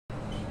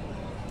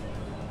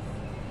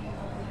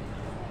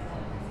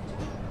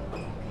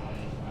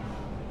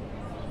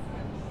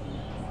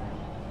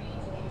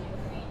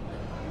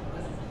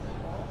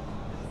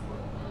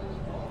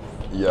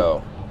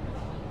Yo,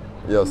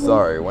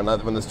 sorry. When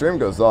the stream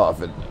goes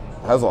off, it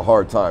has a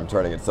hard time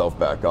turning itself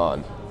back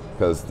on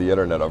because the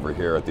internet over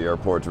here at the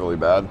airport's really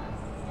bad.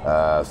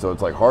 So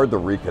it's like hard to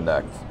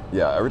reconnect.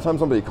 Yeah, every time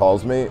somebody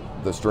calls me,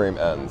 the stream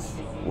ends,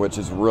 which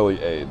is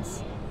really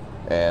AIDS.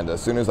 And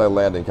as soon as I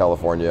land in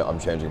California, I'm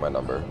changing my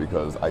number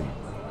because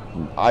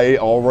I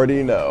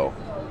already know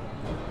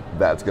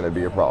that's going to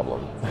be a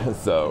problem.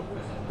 So,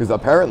 because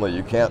apparently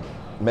you can't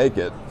make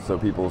it so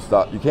people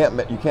stop. You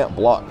can't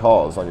block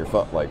calls on your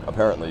phone. Like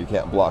apparently you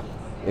can't block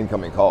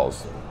incoming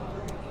calls.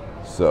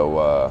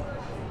 So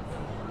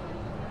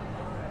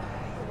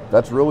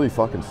that's really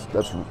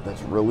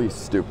that's really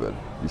stupid.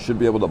 You should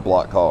be able to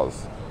block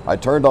calls. I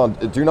turned on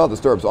Do Not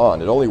Disturb's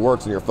on. It only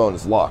works when your phone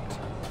is locked,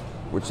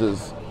 which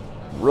is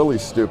really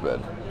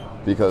stupid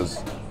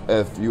because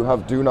if you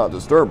have Do Not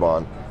Disturb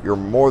on, you're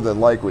more than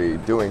likely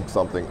doing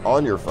something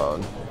on your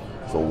phone.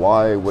 So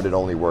why would it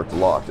only work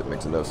locked? It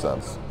makes no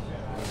sense.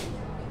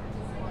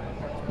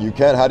 You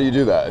can. How do you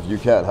do that? If you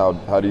can't,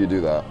 how do you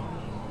do that?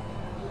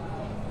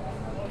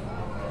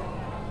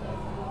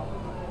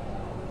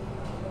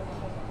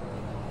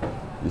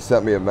 You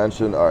sent me a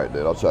mention? Alright,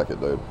 dude, I'll check it,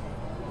 dude.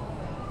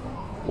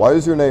 Why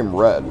is your name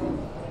red?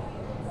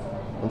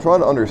 I'm trying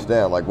to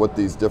understand, like, what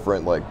these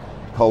different, like,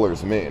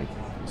 colors mean.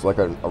 So, like,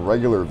 a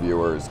regular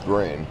viewer is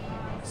green,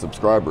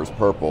 subscriber is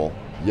purple,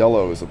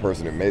 yellow is the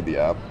person who made the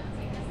app.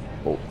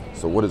 Oh,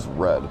 so what is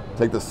red?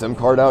 Take the SIM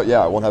card out?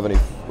 Yeah, I won't have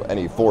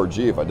any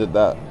 4G if I did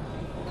that.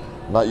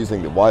 I'm not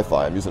using the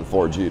Wi-Fi, I'm using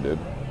 4G, dude.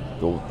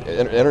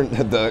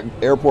 The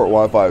airport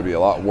Wi-Fi would be a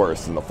lot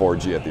worse than the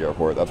 4G at the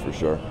airport, that's for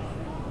sure.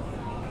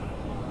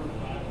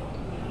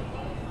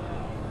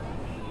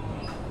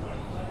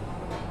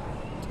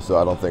 So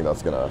I don't think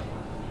that's gonna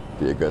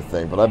be a good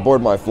thing. But I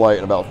board my flight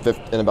in about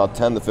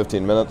 10 to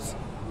 15 minutes.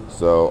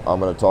 So I'm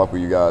gonna talk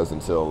with you guys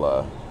until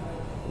then,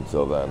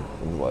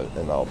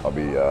 and I'll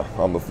be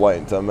on the flight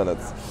in 10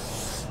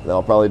 minutes. Then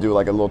I'll probably do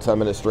like a little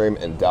 10-minute stream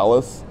in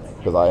Dallas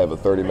because I have a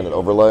 30-minute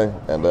overlay,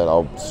 and then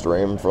I'll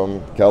stream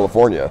from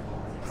California.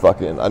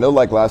 Fucking, I know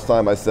like last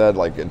time I said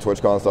like in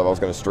TwitchCon stuff I was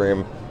gonna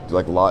stream, do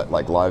like live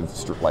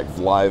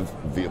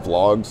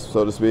vlogs,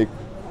 so to speak,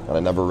 and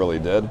I never really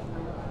did.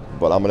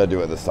 But I'm gonna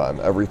do it this time.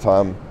 Every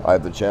time I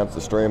have the chance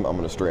to stream, I'm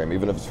gonna stream,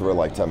 even if it's for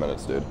like 10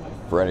 minutes, dude.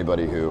 For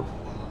anybody who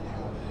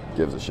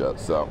gives a shit.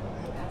 So,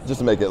 just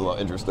to make it a little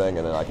interesting,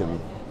 and then I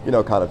can, you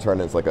know, kind of turn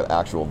it into like an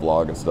actual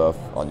vlog and stuff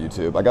on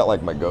YouTube. I got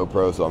like my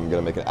GoPro, so I'm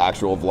gonna make an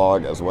actual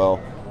vlog as well.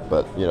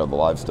 But you know, the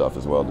live stuff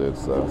as well, dude.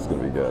 So it's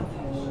gonna be good.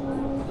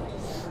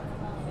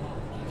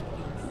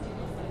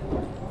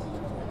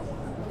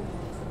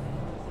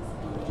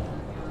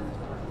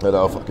 I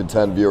know, fucking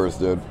 10 viewers,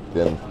 dude.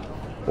 Getting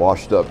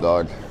washed up,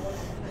 dog.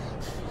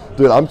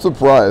 Dude, I'm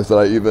surprised that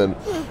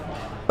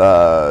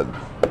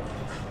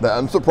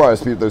I'm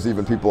surprised there's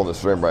even people in the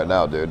stream right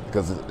now, dude,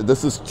 because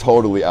this is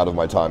totally out of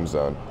my time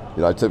zone.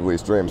 You know, I typically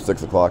stream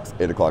 6 o'clock,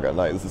 8 o'clock at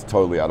night. This is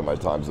totally out of my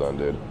time zone,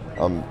 dude.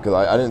 Because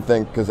I didn't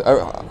think, because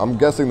I'm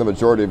guessing the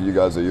majority of you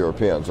guys are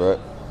Europeans, right?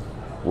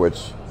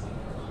 Which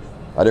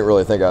I didn't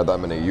really think I had that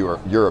many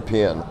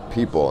European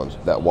people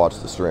that watch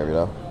the stream, you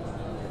know?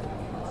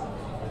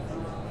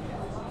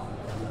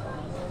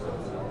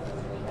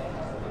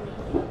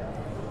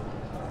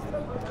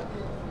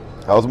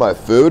 How's my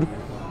food?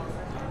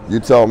 You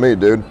tell me,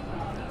 dude.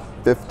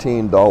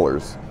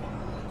 $15.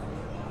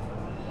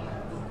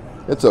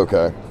 It's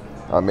okay.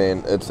 I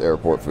mean, it's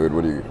airport food.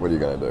 What are you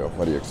gonna do?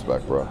 What do you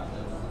expect, bro?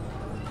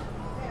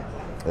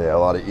 Yeah, a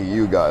lot of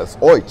EU guys.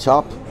 Oi,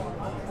 chop.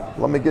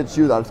 Let me get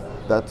you that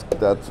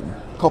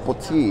cup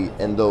of tea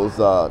and those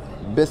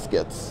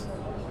biscuits.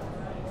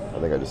 I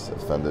think I just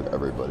offended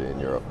everybody in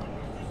Europe.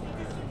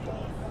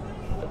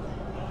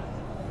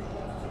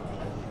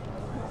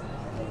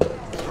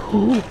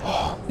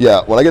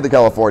 Yeah, when I get to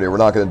California, we're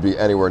not going to be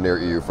anywhere near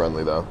EU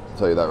friendly, though. I'll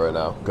tell you that right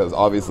now, because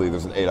obviously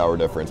there's an 8-hour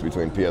difference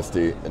between PST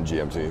and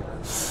GMT.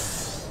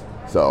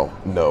 So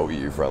no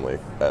EU friendly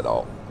at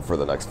all for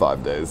the next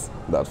 5 days.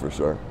 That's for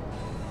sure.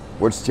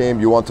 Which team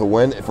you want to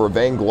win for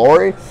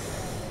Vainglory?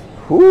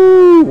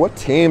 Whoo! What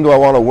team do I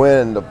want to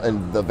win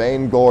in the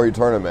Vainglory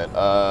tournament?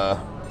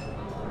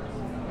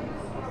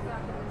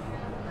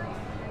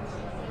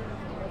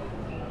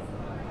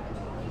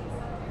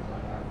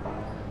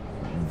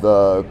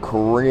 The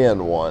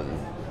Korean one,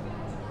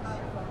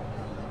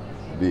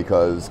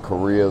 because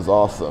Korea's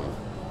awesome.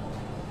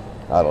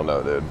 I don't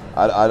know, dude.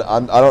 I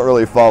don't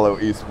really follow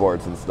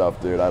esports and stuff,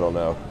 dude. I don't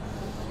know.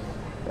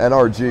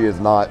 NRG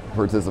is not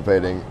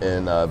participating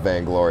in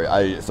Vainglory,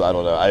 so I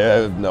don't know. I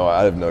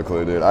have no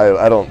clue, dude.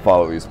 I don't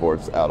follow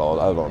esports at all.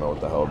 I don't know what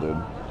the hell, dude.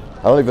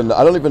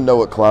 I don't even know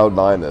what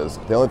Cloud9 is.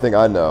 The only thing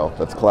I know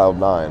that's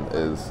Cloud9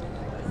 is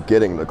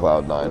getting the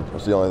Cloud9.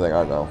 That's the only thing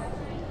I know.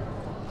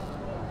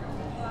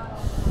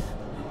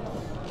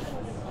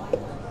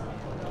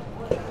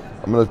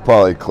 I'm gonna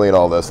probably clean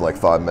all this in like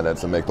 5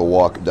 minutes and make the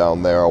walk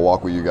down there. I'll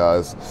walk with you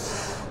guys,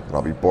 and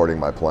I'll be boarding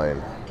my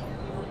plane.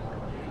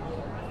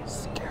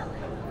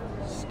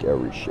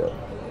 Scary shit.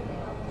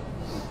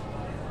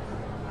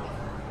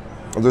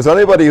 If there's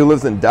anybody who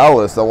lives in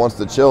Dallas that wants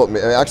to chill,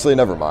 actually,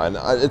 never mind.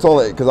 It's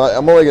only because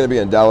I'm only going to be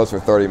in Dallas for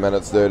 30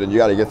 minutes, dude, and you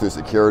got to get through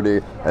security.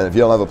 And if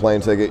you don't have a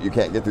plane ticket, you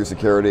can't get through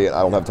security. And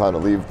I don't have time to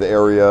leave the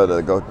area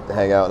to go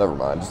hang out. Never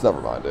mind. Just never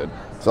mind, dude.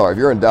 Sorry, if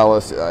you're in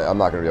Dallas, I'm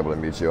not going to be able to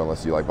meet you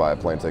unless you like buy a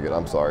plane ticket.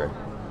 I'm sorry.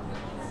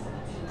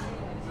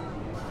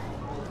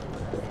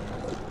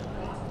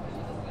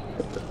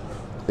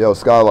 Yo,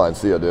 Skyline,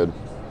 see ya, dude.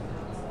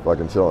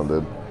 Fucking chilling,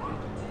 dude.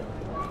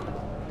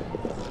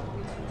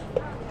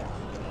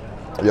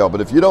 Yo,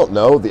 but if you don't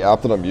know the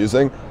app that I'm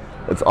using,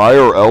 it's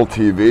IRL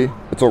TV.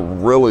 It's a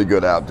really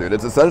good app, dude.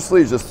 It's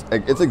essentially just,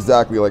 it's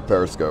exactly like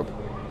Periscope.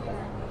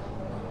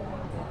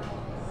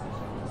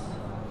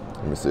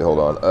 Let me see, hold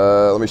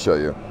on. Let me show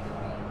you.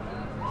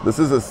 This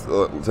is,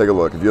 take a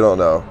look if you don't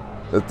know.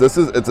 It's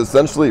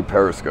essentially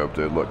Periscope,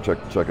 dude. Look, check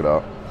it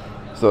out.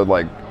 So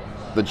like,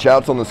 the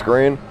chat's on the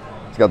screen.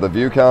 It's got the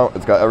view count.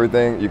 It's got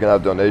everything. You can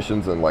have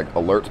donations and like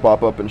alerts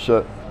pop up and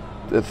shit.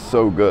 It's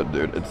so good,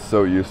 dude. It's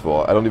so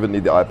useful. I don't even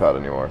need the iPad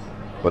anymore,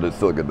 but it's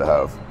still good to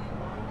have.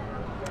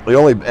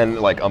 And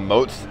like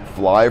emotes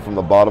fly from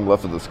the bottom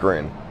left of the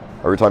screen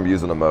every time you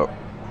use an emote.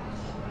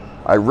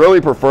 I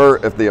really prefer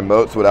if the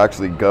emotes would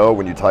actually go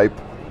when you type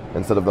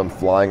instead of them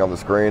flying on the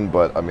screen,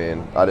 but I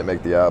mean, I didn't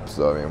make the app,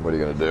 so I mean, what are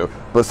you gonna do?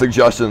 But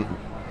suggestion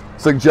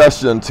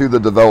to the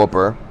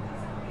developer,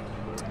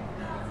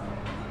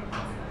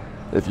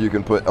 if you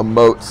can put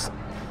emotes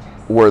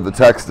where the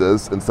text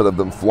is instead of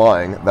them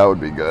flying, that would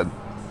be good.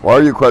 Why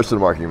are you question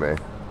marking me?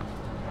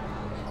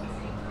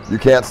 You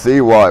can't see?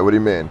 Why? What do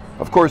you mean?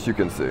 Of course you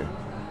can see.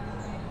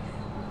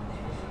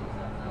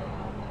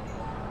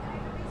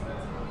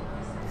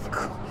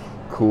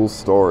 Cool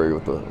story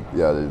with the,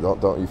 yeah, dude,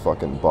 don't you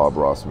fucking Bob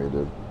Ross me,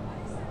 dude.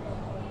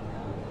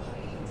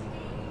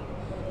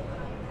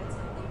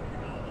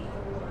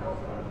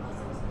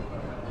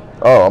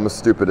 Oh, I'm a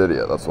stupid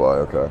idiot, that's why,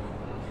 okay.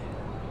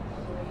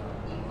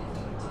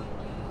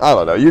 I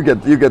don't know, you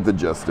get the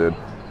gist, dude.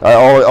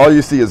 All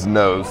you see is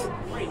nose.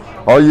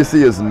 All you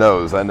see is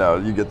nose, I know,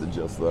 you get the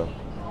gist though.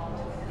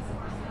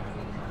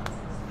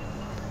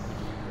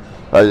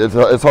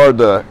 It's hard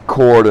to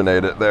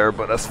coordinate it there,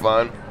 but that's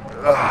fine.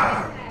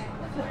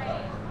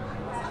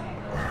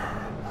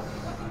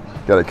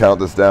 Gotta count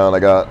this down. I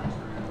gotta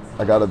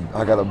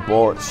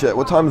board. Shit,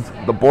 what time is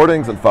the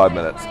boarding's in 5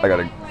 minutes?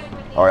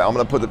 All right, I'm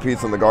gonna put the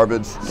pizza in the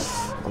garbage.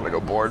 I'm gonna go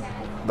board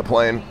the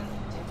plane.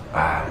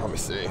 Let me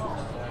see.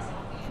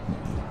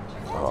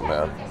 Oh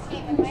man.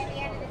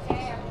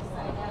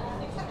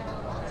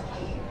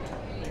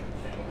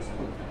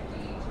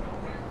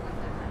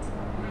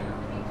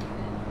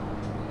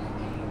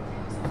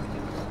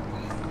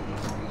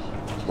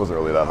 Wasn't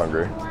really that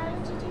hungry.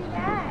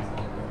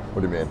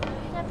 What do you mean? The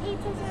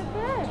pizzas are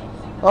good.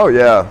 Oh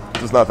yeah,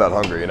 just not that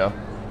hungry, you know?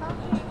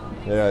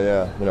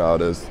 Yeah, you know how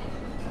it is.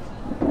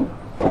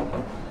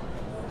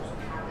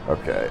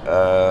 Okay,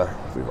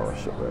 leave all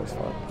this shit there, it's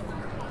fine.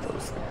 Throw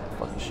this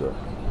fucking shit.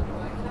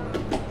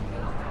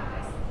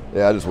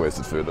 Yeah, I just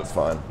wasted food, that's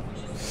fine.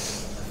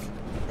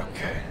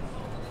 Okay.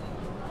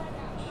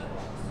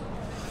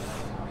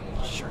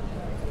 Sure.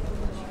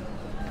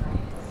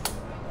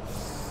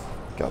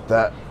 Got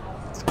that.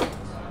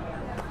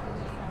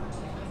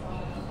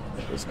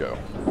 Let's go.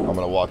 I'm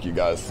gonna walk you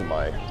guys to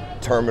my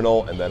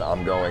terminal and then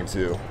I'm going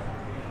to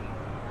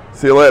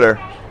see you later.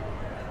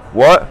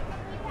 What?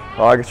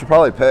 Oh, I should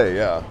probably pay,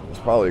 yeah. It's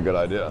probably a good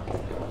idea.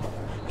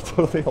 I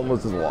totally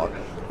almost just walked.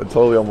 I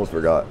totally almost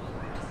forgot.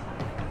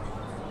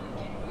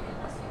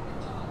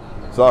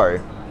 Sorry.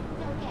 Okay.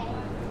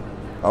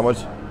 How much?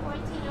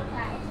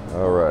 $14.05.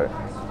 All right.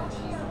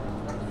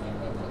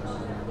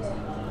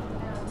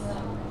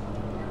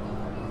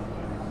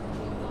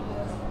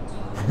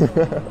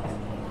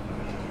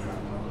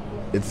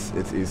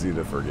 It's easy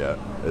to forget.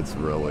 It's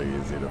really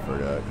easy to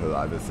forget because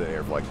I've been sitting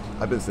here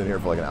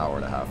for like an hour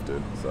and a half,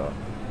 dude. So.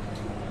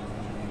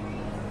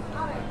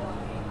 I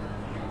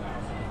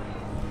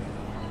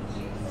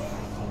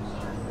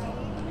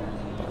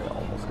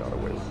almost got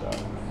away with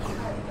that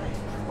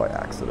by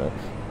accident.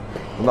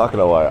 I'm not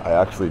gonna lie,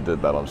 I actually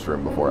did that on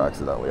stream before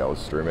accidentally. I was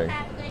streaming.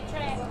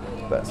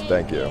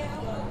 Thank you.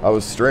 I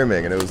was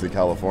streaming and it was the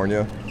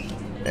California,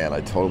 and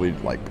I totally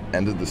like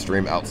ended the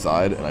stream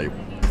outside, and I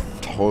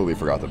totally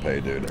forgot to pay,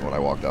 dude, when I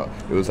walked out.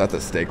 It was at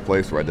the steak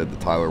place where I did the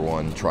Tyler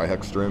 1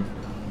 Trihex stream.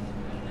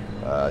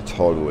 I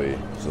totally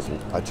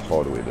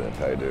didn't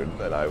pay, dude.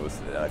 And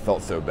I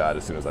felt so bad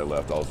as soon as I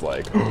left. I was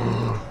like,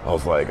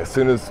 as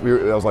soon as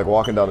I was like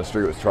walking down the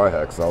street with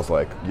Trihex, and I was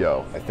like,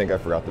 yo, I think I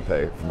forgot to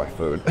pay for my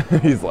food.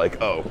 He's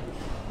like, oh,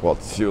 well,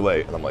 it's too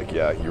late. And I'm like,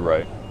 yeah, you're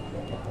right.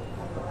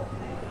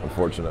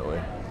 Unfortunately.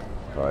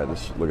 All right,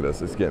 look at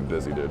this. It's getting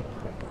busy, dude.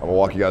 I'm gonna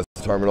walk you guys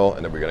to the terminal,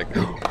 and then we're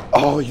gonna,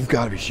 oh, you've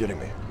gotta be shitting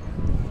me.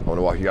 I'm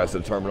gonna walk you guys to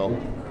the terminal,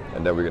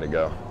 and then we're gonna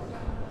go.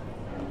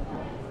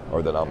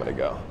 Or then I'm gonna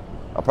go.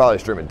 I'll probably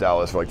stream in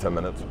Dallas for like 10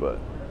 minutes, but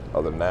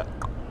other than that,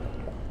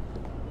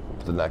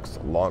 the next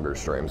longer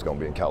stream is gonna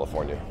be in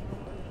California.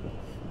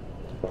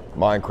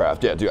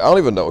 Minecraft, yeah, dude, I don't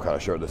even know what kind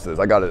of shirt this is.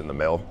 I got it in the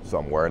mail, so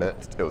I'm wearing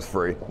it. It was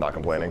free, not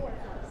complaining.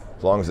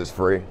 As long as it's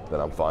free, then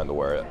I'm fine to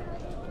wear it.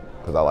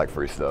 Because I like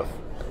free stuff.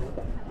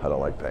 I don't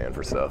like paying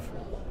for stuff.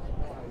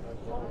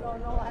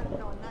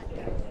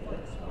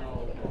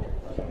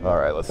 All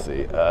right, let's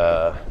see.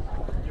 All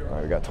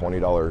right, we got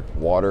 $20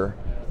 water,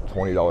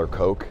 $20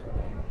 Coke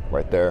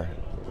right there.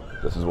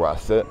 This is where I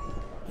sit.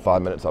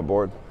 5 minutes on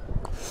board.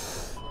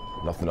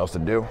 Nothing else to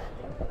do.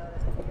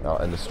 Now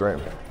I'll end the stream.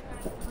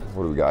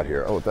 What do we got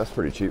here? Oh, that's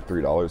pretty cheap,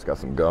 $3. Got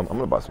some gum. I'm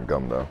gonna buy some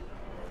gum though,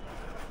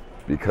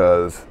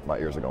 because my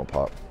ears are gonna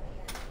pop.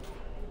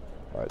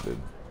 All right,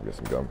 dude, get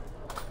some gum.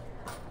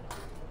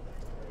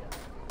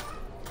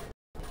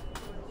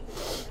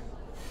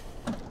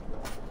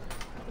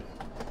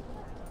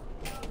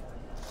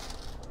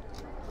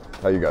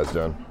 How you guys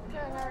doing? Good,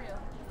 how are you?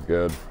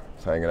 Good.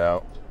 Just hanging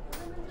out.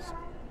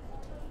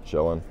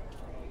 Chilling.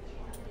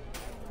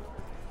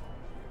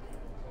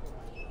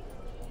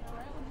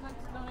 Alright, would you like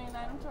to donate an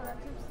item to our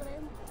troops today?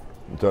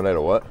 Donate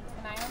a what?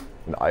 An item?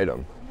 An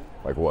item?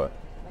 Like what?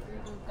 Like we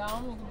do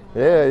gum, we can do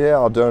Yeah,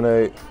 I'll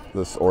donate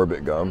this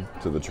Orbit gum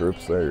to the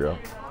troops. There you go.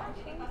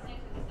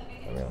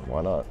 I mean,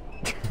 why not?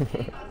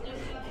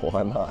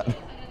 Why not? $4.85.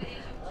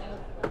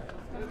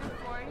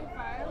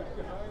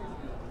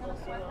 Got a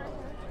swipe right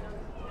here.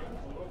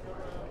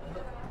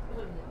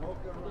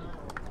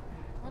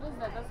 What is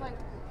that? That's like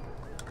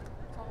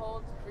to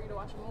hold for you to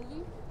watch a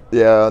movie?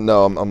 Yeah,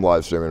 no, I'm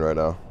live streaming right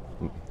now.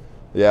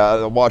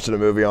 Yeah, I'm watching a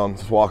movie. I'm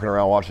just walking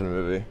around watching a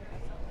movie.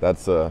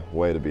 That's a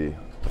way to be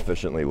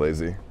efficiently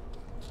lazy.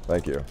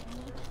 Thank you.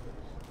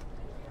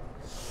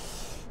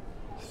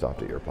 Stop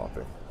the ear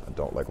popping. I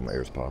don't like when my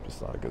ears pop.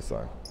 It's not a good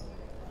sign.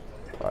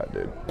 All right,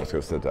 dude, let's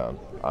go sit down.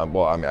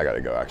 Well, I mean, I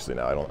gotta go actually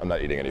now. I'm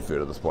not eating any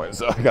food at this point,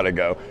 so I gotta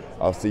go.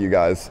 I'll see you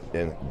guys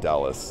in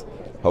Dallas,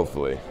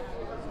 hopefully.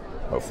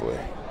 Hopefully.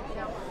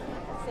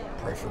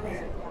 Pray for me.